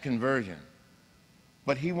that at conversion,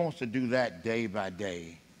 but he wants to do that day by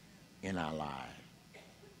day in our lives.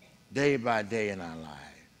 day by day in our lives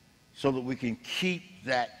so that we can keep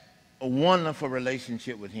that wonderful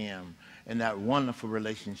relationship with him and that wonderful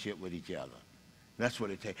relationship with each other. That's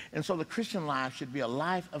what it takes. And so the Christian life should be a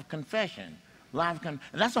life of confession. And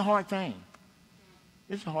that's a hard thing.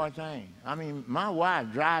 It's a hard thing. I mean, my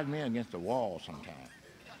wife drives me against the wall sometimes.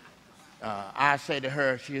 I say to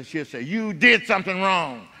her, she'll say, you did something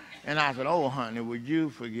wrong. And I said, oh, honey, would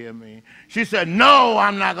you forgive me? She said, no,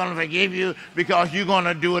 I'm not going to forgive you because you're going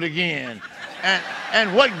to do it again.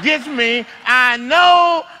 And what gets me, I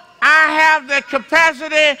know I have the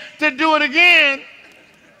capacity to do it again,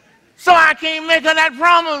 so I can't make her that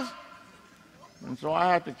promise. And so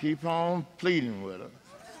I have to keep on pleading with her.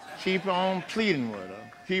 Keep on pleading with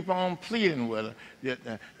her. Keep on pleading with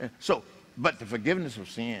her. But the forgiveness of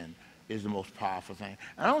sin is the most powerful thing.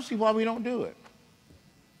 I don't see why we don't do it.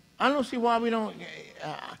 I don't see why we don't.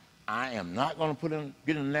 I am not going to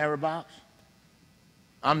get in a narrow box.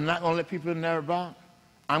 I'm not going to let people in a narrow box.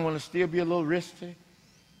 I'm going to still be a little risky.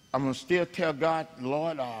 I'm going to still tell God,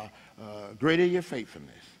 Lord, great is your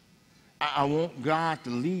faithfulness. I want God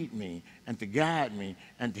to lead me and to guide me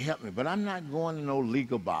and to help me. But I'm not going in no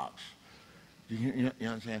legal box. You know what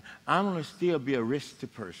I'm saying? I'm going to still be a risky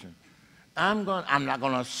person. I'm not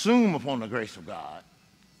going to assume upon the grace of God.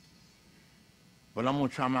 But I'm going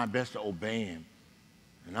to try my best to obey him.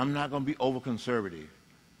 And I'm not going to be over-conservative.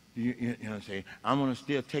 You know what I'm saying? I'm going to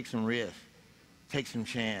still take some risk, take some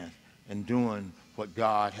chance in doing what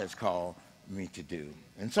God has called me to do.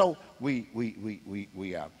 And so we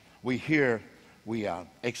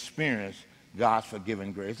experience God's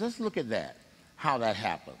forgiving grace. Let's look at that, how that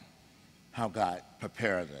happened, how God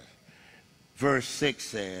prepared us. Verse 6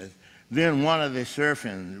 says, then one of the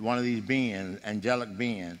seraphims, one of these beings, angelic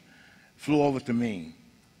beings, flew over to me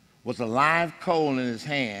with a live coal in his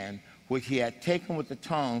hand, which he had taken with the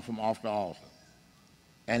tongue from off the altar.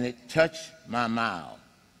 And it touched my mouth.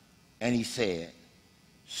 And he said,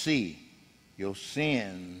 see, your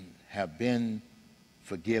sins have been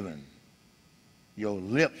forgiven. Your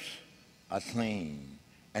lips are clean,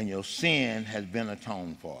 and your sin has been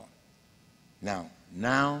atoned for.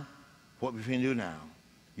 Now, what we can do now,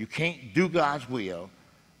 you can't do God's will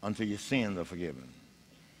until your sins are forgiven.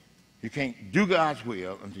 You can't do God's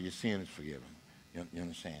will until your sin is forgiven. You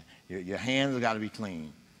understand? Your hands have got to be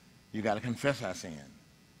clean. You got to confess our sin.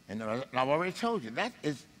 And I've already told you, that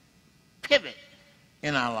is pivot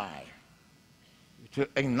in our life. To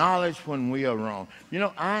acknowledge when we are wrong. You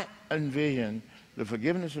know, I envision the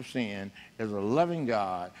forgiveness of sin as a loving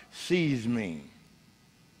God sees me.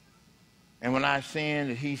 And when I sin,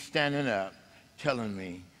 that he's standing up telling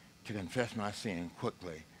me to confess my sin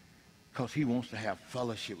quickly because he wants to have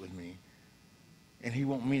fellowship with me. And he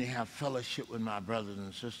wants me to have fellowship with my brothers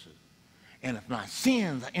and sisters. And if my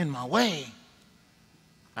sins are in my way,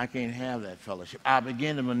 I can't have that fellowship. I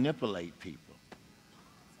begin to manipulate people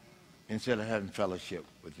instead of having fellowship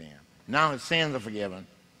with them. Now his sins are forgiven.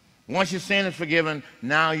 Once your sin is forgiven,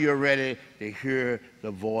 now you're ready to hear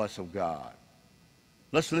the voice of God.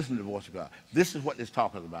 Let's listen to the voice of God. This is what this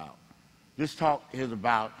talk is about. This talk is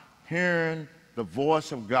about hearing the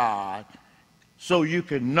voice of God so you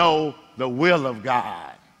can know the will of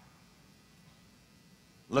God.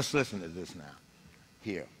 Let's listen to this now.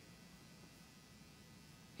 Here.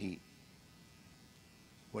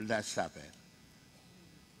 What did that stop at?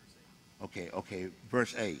 Okay,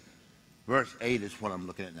 verse 8. Verse 8 is what I'm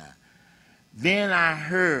looking at now. Then I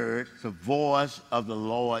heard the voice of the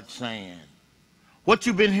Lord saying, what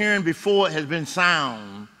you've been hearing before has been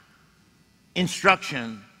sound,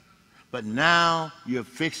 instruction, but now you're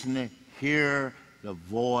fixing to hear the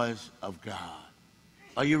voice of God.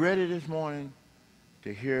 Are you ready this morning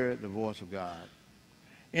to hear the voice of God?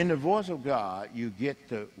 In the voice of God, you get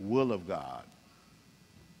the will of God.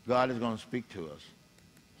 God is going to speak to us,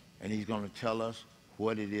 and he's going to tell us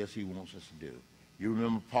what it is he wants us to do. You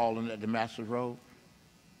remember Paul in that Damascus Road?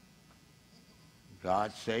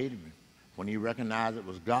 God saved him. When he recognized it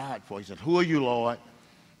was God for, he said, who are you, Lord?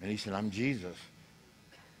 And he said, I'm Jesus.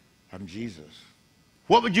 I'm Jesus.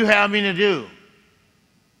 What would you have me to do?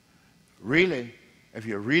 Really, if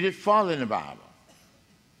you read it further in the Bible,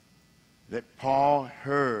 that Paul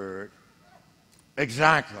heard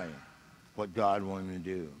exactly what God wanted him to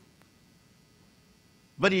do.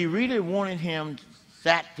 But he really wanted him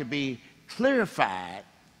that to be clarified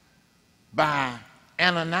by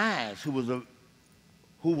Ananias, who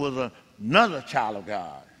was another child of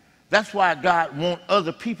God. That's why God wants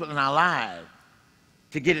other people in our lives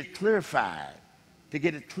to get it clarified. To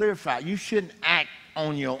get it clarified. You shouldn't act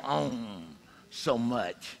on your own so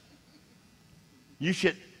much. You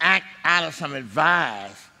should act out of some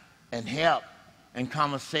advice and help and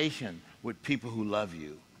conversation with people who love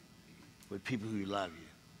you, with people who love you.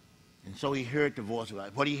 And so he heard the voice of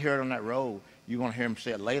God. What he heard on that road, you're going to hear him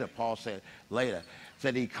say it later. Paul said later,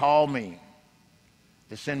 said he called me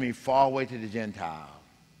to send me far away to the Gentiles.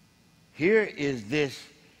 Here is this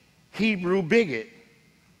Hebrew bigot.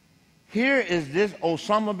 Here is this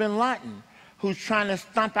Osama bin Laden who's trying to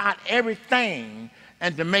stomp out everything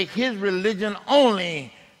and to make his religion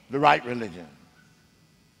only the right religion.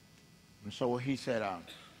 And so he said,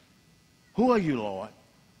 who are you, Lord?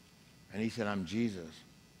 And he said, I'm Jesus.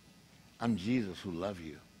 I'm Jesus who loves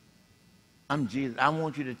you. I'm Jesus. I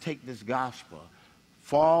want you to take this gospel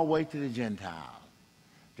far away to the Gentiles,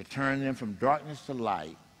 to turn them from darkness to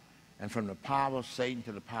light, and from the power of Satan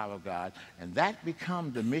to the power of God. And that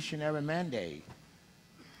becomes the missionary mandate,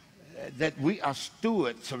 that we are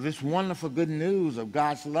stewards of this wonderful good news of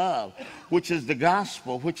God's love, which is the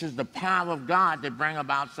gospel, which is the power of God to bring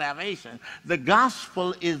about salvation. The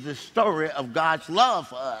gospel is the story of God's love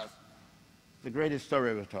for us, the greatest story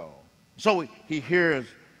ever told. So he hears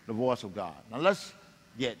the voice of God. Now let's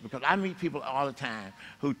get, because I meet people all the time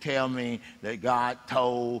who tell me that God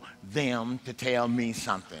told them to tell me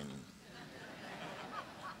something.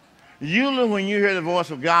 Usually when you hear the voice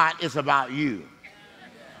of God, it's about you.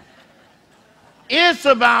 It's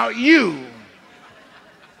about you.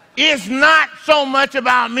 It's not so much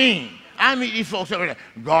about me. I meet these folks every day.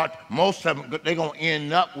 God, most of them, they're going to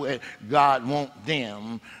end up with God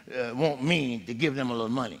want me to give them a little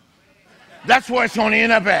money. That's where it's going to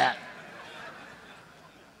end up at.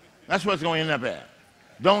 That's where it's going to end up at.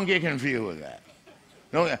 Don't get confused with that.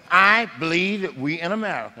 I believe that we in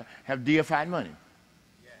America have deified money.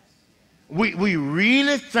 We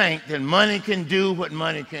really think that money can do what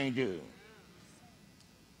money can't do.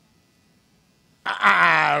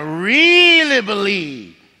 I really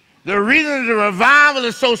believe the reason the revival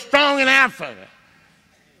is so strong in Africa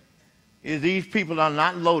is these people are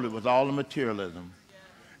not loaded with all the materialism,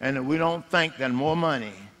 and that we don't think that more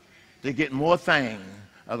money to get more things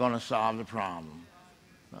are going to solve the problem.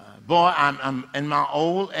 Boy, I'm in my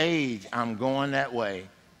old age, I'm going that way.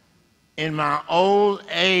 In my old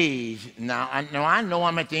age, now I know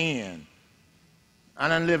I'm at the end. I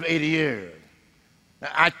done lived 80 years.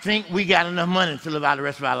 I think we got enough money to live out the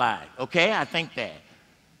rest of our life. Okay, I think that.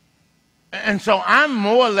 And so I'm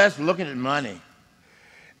more or less looking at money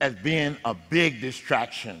as being a big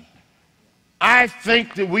distraction. I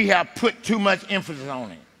think that we have put too much emphasis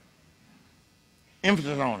on it.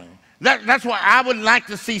 That's why I would like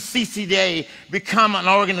to see CCDA become an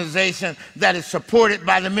organization that is supported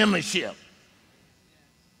by the membership.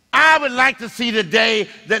 I would like to see the day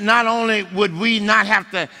that not only would we not have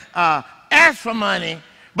to ask for money,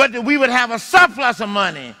 but that we would have a surplus of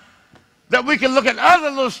money, that we can look at other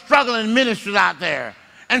little struggling ministries out there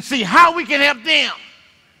and see how we can help them.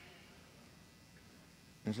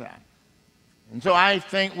 And so I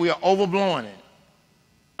think we are overblowing it.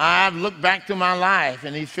 I've looked back through my life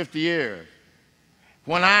in these 50 years.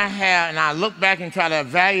 And I look back and try to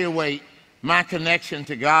evaluate my connection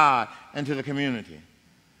to God and to the community.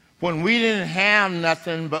 When we didn't have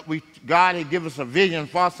nothing, but God had given us a vision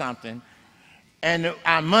for something, and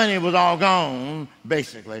our money was all gone,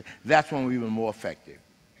 basically, that's when we were more effective.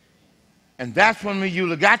 And that's when we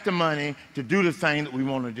usually got the money to do the thing that we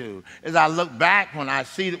want to do. As I look back, when I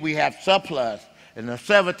see that we have surplus, and the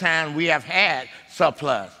several times we have had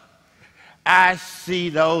surplus, I see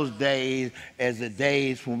those days as the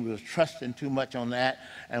days when we was trusting too much on that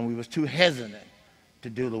and we was too hesitant to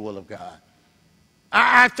do the will of God.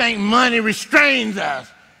 I think money restrains us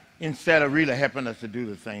instead of really helping us to do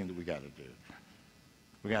the thing that we got to do.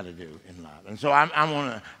 We got to do in life. And so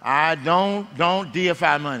I don't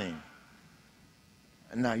deify money.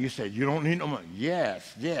 Now you said you don't need no money.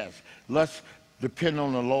 Yes. Let's depend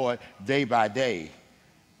on the Lord day by day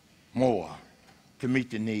more to meet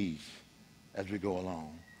the needs as we go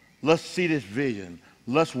along. Let's see this vision.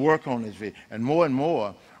 Let's work on this vision. And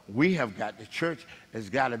more, the church has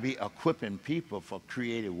got to be equipping people for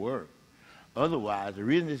creative work. Otherwise, the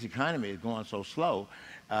reason this economy is going so slow,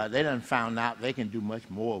 they done found out they can do much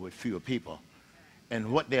more with fewer people.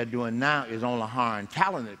 And what they're doing now is only hiring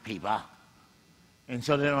talented people. And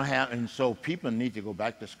so people need to go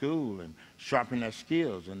back to school and sharpen their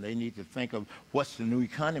skills, and they need to think of what's the new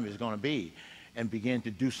economy is going to be and begin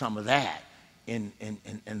to do some of that in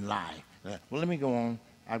life. Well, let me go on.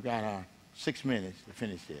 I've got 6 minutes to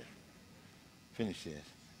finish this.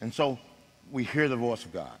 And so we hear the voice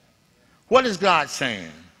of God. What is God saying?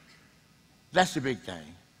 That's the big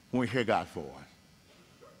thing when we hear God for us.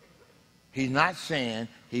 He's not saying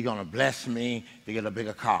he's going to bless me to get a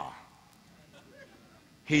bigger car.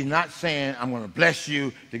 He's not saying, I'm going to bless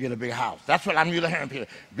you to get a big house. That's what I'm used to hearing people.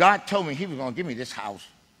 God told me he was going to give me this house.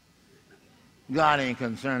 God ain't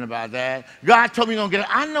concerned about that. God told me he's going to get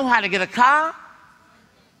I know how to get a car.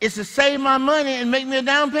 It's to save my money and make me a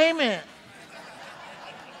down payment.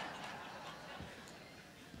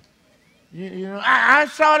 You know, I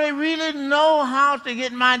saw they really know how to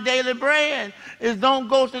get my daily bread. Is don't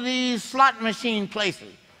go to these slot machine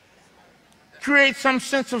places. Create some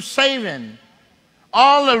sense of saving.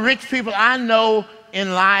 All the rich people I know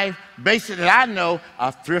in life, basically that I know,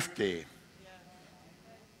 are thrifty.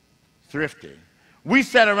 Thrifty. We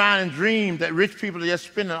sat around and dreamed that rich people are just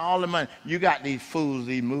spending all the money. You got these fools,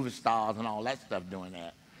 these movie stars and all that stuff doing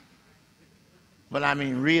that. But I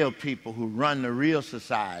mean, real people who run the real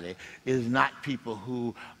society is not people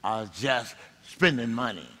who are just spending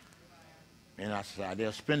money in our society.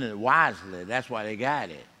 They're spending it wisely. That's why they got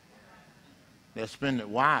it. They're spending it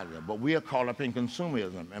wisely. But we are caught up in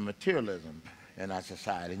consumerism and materialism in our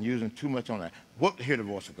society and using too much on that. Hear the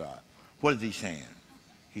voice of God. What is he saying?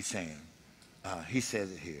 He's saying, he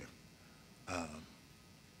says it here.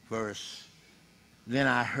 Verse, then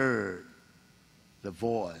I heard the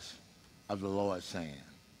voice of the Lord saying,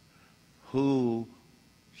 who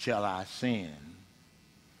shall I send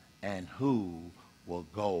and who will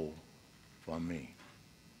go for me?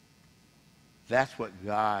 That's what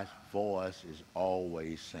God's voice is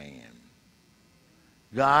always saying.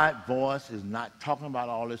 God's voice is not talking about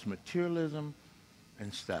all this materialism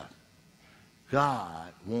and stuff.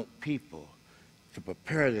 God wants people to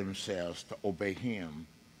prepare themselves to obey him.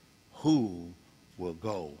 Who will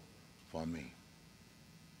go for me?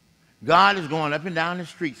 God is going up and down the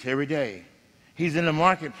streets every day. He's in the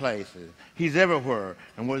marketplaces. He's everywhere.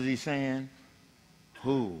 And what is he saying?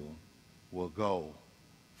 Who will go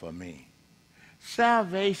for me?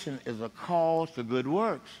 Salvation is a call to good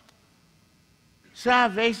works.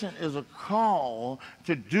 Salvation is a call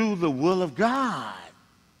to do the will of God.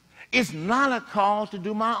 It's not a call to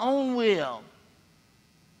do my own will.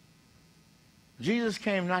 Jesus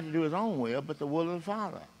came not to do his own will, but the will of the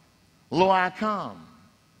Father. Lo, I come.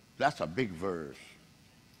 That's a big verse.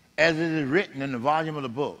 As it is written in the volume of the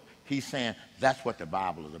book, he's saying that's what the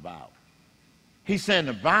Bible is about. He's saying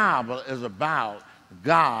the Bible is about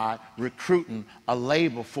God recruiting a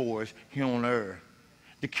labor force here on earth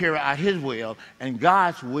to carry out his will, and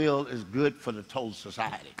God's will is good for the total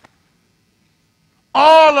society.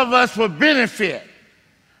 All of us will benefit.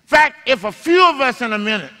 In fact, if a few of us in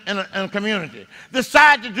a community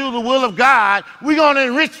decide to do the will of God, we're going to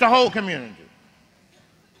enrich the whole community.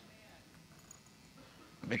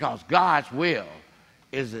 Because God's will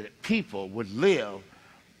is that people would live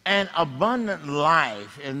an abundant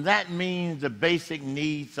life, and that means the basic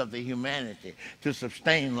needs of the humanity to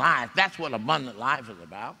sustain life. That's what abundant life is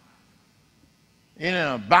about. It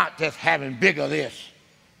ain't about just having bigger this,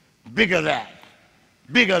 bigger that,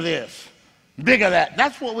 bigger this, bigger that.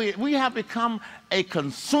 That's what we have become, a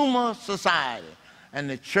consumer society. And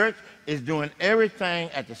the church is doing everything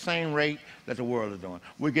at the same rate that the world is doing.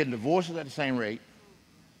 We're getting divorces at the same rate.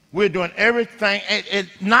 We're doing everything. It's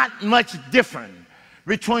not much different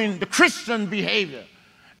between the Christian behavior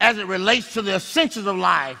as it relates to the essentials of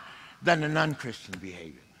life than the non-Christian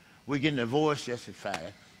behavior. We're getting divorced just as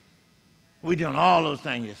fast. We're doing all those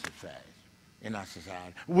things just as fast in our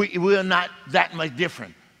society. We're not that much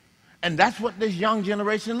different. And that's what this young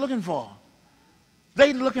generation is looking for.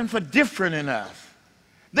 They're looking for different in us.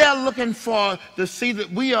 They're looking for to see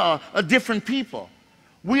that we are a different people.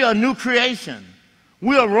 We are a new creation.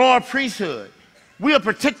 We are a royal priesthood. We are a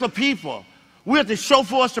particular people. We are to show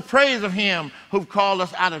forth the praise of him who called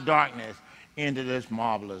us out of darkness into this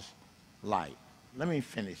marvelous light. Let me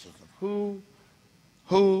finish this. Who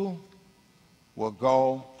will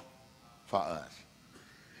go for us?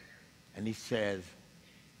 And he says,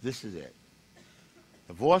 this is it.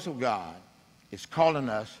 The voice of God is calling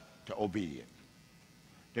us to obedience.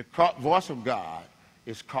 The voice of God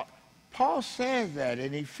is called. Paul says that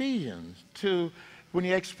in Ephesians 2 when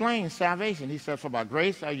he explains salvation. He says, for by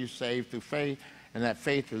grace are you saved through faith, and that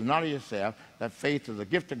faith is not of yourself. That faith is a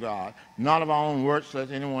gift of God, not of our own works,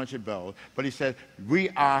 lest anyone should boast. But he says, we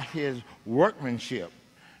are his workmanship,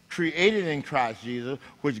 created in Christ Jesus,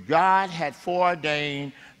 which God had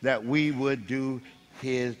foreordained that we would do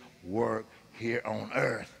his work here on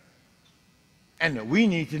earth. And that we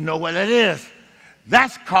need to know what it is.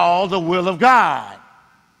 That's called the will of God.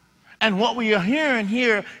 And what we are hearing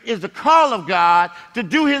here is the call of God to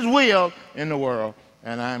do his will in the world.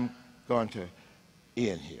 And I'm going to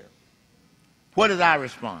end here. What is our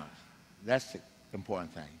response? That's the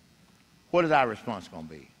important thing. What is our response going to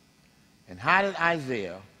be? And how did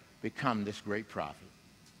Isaiah become this great prophet?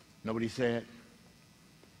 Nobody said,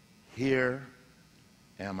 here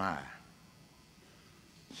am I.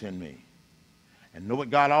 Send me. And know what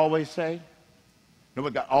God always say? Know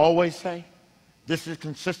what God always say? This is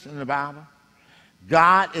consistent in the Bible.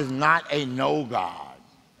 God is not a no God.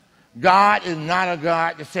 God is not a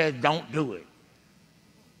God that says don't do it.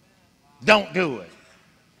 Don't do it.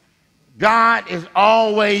 God is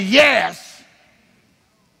always yes.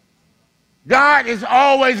 God is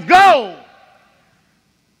always go.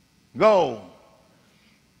 Go.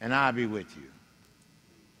 And I'll be with you.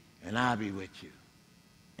 And I'll be with you.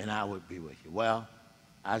 And I would be with you. Well,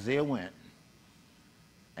 Isaiah went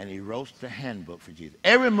and he wrote the handbook for Jesus.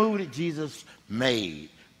 Every move that Jesus made,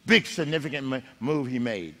 big significant move he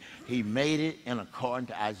made it in accordance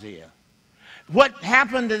to Isaiah. What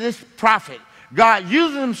happened to this prophet? God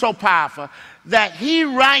uses him so powerful that he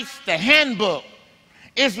writes the handbook.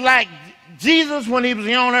 It's like Jesus, when he was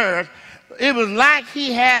on earth, it was like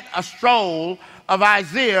he had a scroll of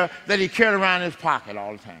Isaiah that he carried around in his pocket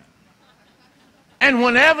all the time. And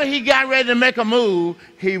whenever he got ready to make a move,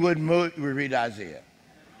 he would read Isaiah.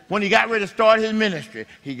 When he got ready to start his ministry,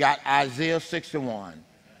 he got Isaiah 61.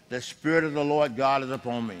 The Spirit of the Lord God is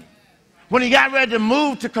upon me. When he got ready to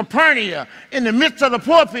move to Capernaum in the midst of the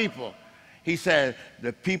poor people, he said,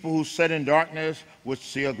 the people who sat in darkness would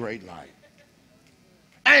see a great light.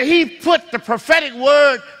 And he put the prophetic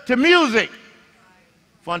word to music.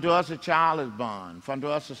 For unto us a child is born. For unto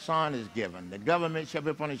us a son is given. The government shall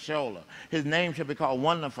be upon his shoulder. His name shall be called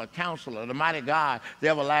Wonderful Counselor, the Mighty God, the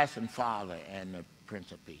Everlasting Father, and the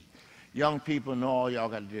Prince of Peace. Young people know all y'all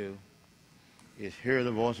got to do is hear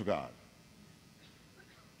the voice of God.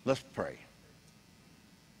 Let's pray.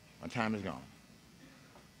 My time is gone.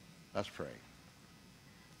 Let's pray.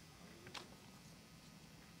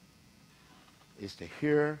 Is to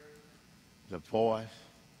hear the voice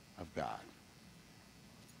of God.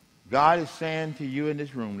 God is saying to you in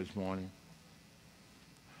this room this morning,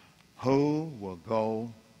 who will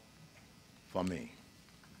go for me?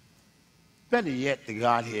 Better yet, the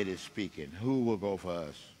Godhead is speaking. Who will go for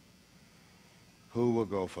us? Who will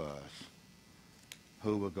go for us?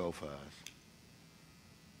 Who will go for us?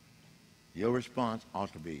 Your response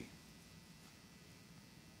ought to be,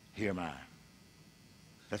 here am I.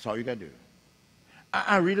 That's all you got to do.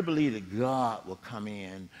 I really believe that God will come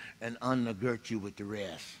in and undergird you with the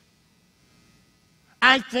rest.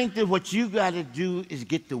 I think that what you got to do is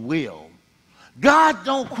get the will. God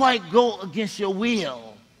don't quite go against your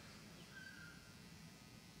will.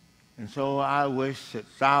 And so I wish that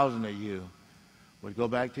thousands of you would go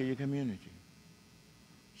back to your community,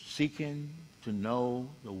 seeking to know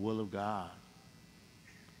the will of God.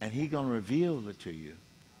 And he's going to reveal it to you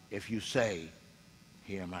if you say,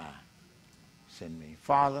 here am I, send me.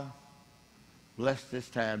 Father, bless this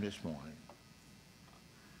time this morning.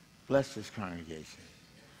 Bless this congregation.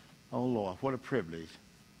 Oh, Lord, what a privilege.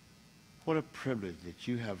 What a privilege that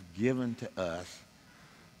you have given to us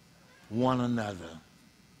one another.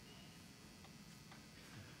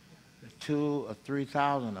 2,000 or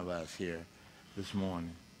 3,000 of us here this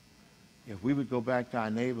morning. If we would go back to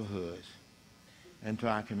our neighborhoods and to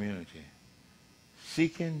our community,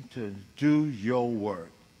 seeking to do your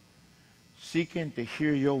work, seeking to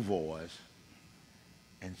hear your voice,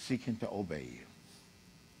 and seeking to obey you.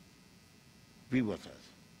 Be with us.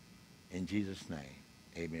 In Jesus' name,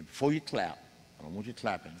 amen. Before you clap, I don't want you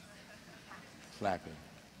clapping, clapping,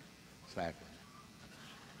 clapping.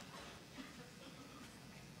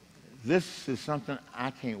 This is something I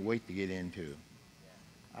can't wait to get into.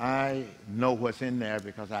 I know what's in there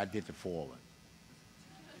because I did the foreword.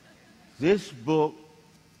 This book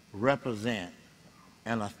represents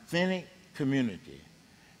an authentic community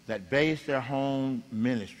that based their home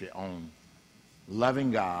ministry on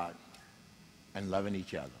loving God and loving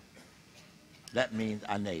each other. That means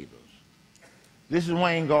our neighbors. This is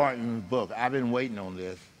Wayne Gordon's book. I've been waiting on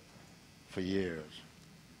this for years.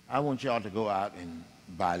 I want y'all to go out and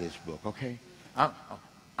buy this book, okay?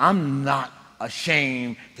 I'm not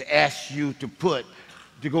ashamed to ask you to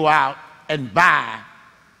go out and buy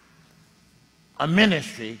a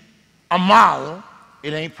ministry, a model.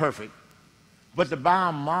 It ain't perfect, but to buy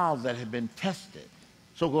a model that has been tested.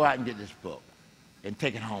 So go out and get this book and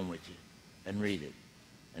take it home with you and read it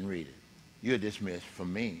and read it. You're dismissed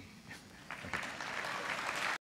from me.